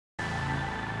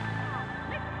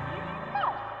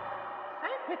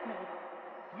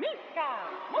Miska,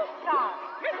 muska,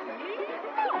 Christmas.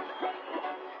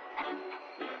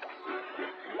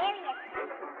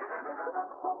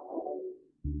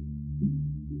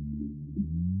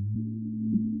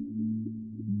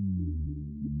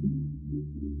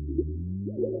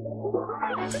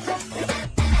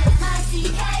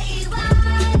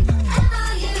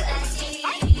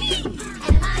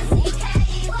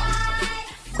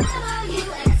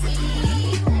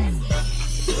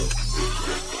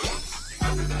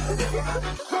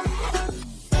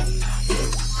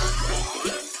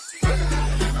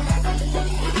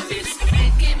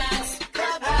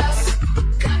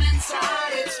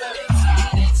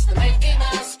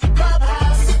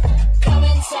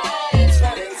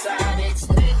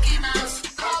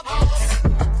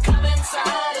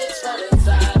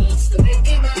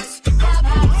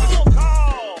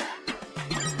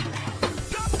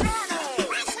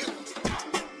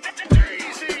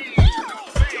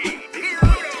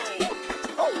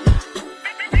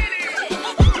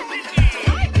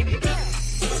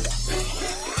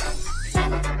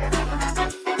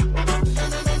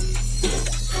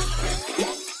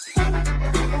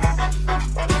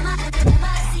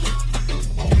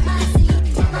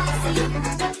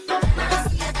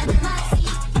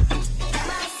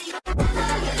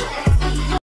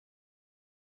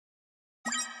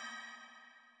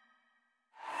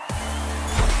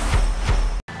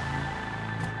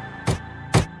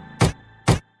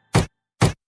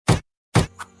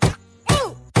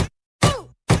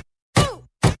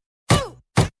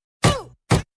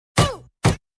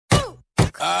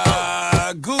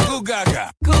 Goo goo gaga.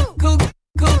 Goo goo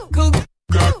goo goo.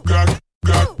 Gag gag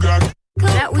gag gag.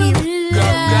 That we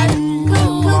Gag gag.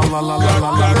 La la la la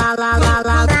la la.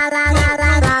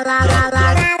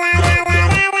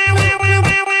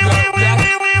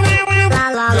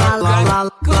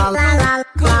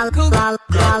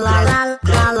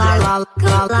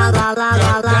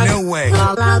 No way.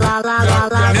 No.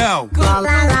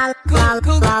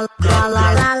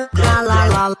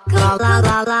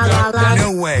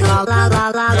 No way.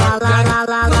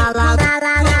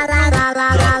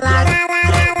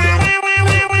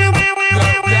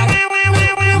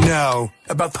 No.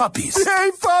 About puppies.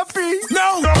 Hey, puppy.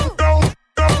 No.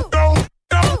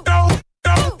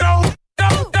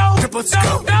 Let's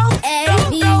go. A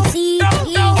B C D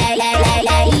E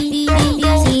A E B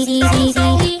C D C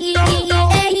D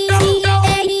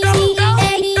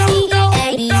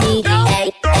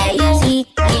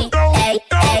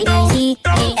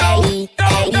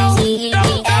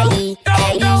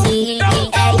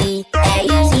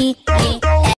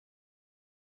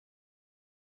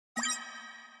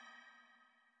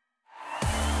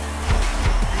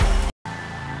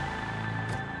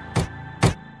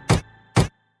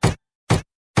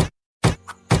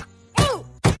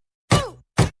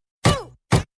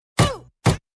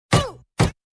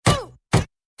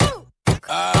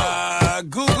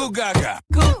Goo goo gaga.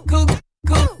 Goo goo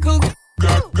goo goo.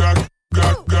 Gag gag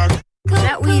gag gag.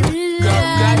 That we Gag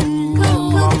gag.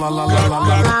 La la la la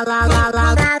la la.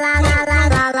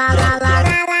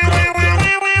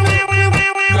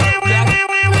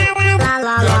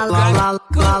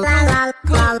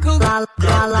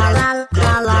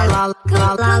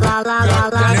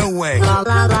 No way. No.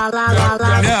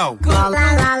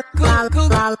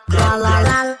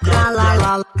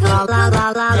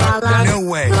 No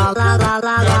way.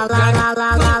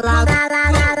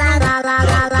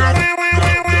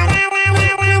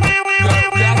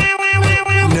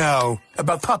 No.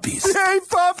 About puppies. Hey,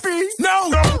 puppy.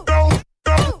 No.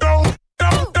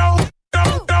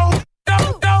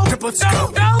 Let's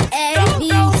go. A B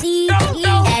C D E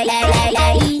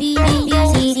A E B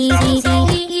C D C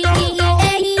D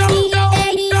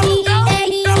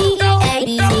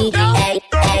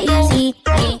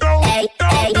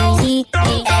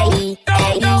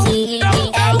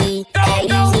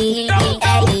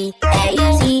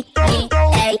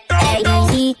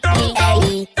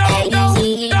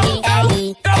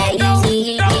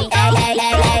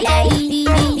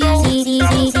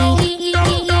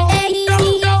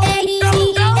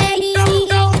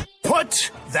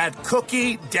that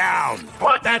cookie down.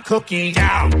 Put that cookie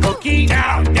down. Cookie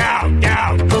down, down,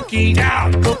 down. Cookie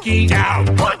down, cookie down.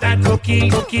 Put that cookie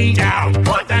down.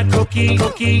 Put that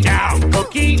cookie down.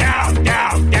 Cookie down,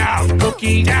 down, down.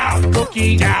 Cookie down,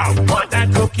 cookie down. Put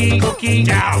that cookie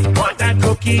down. Put that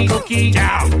cookie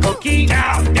down. Cookie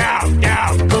down, down,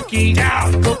 down. Cookie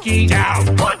down, cookie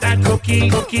down. Put that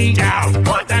cookie down.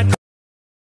 Put that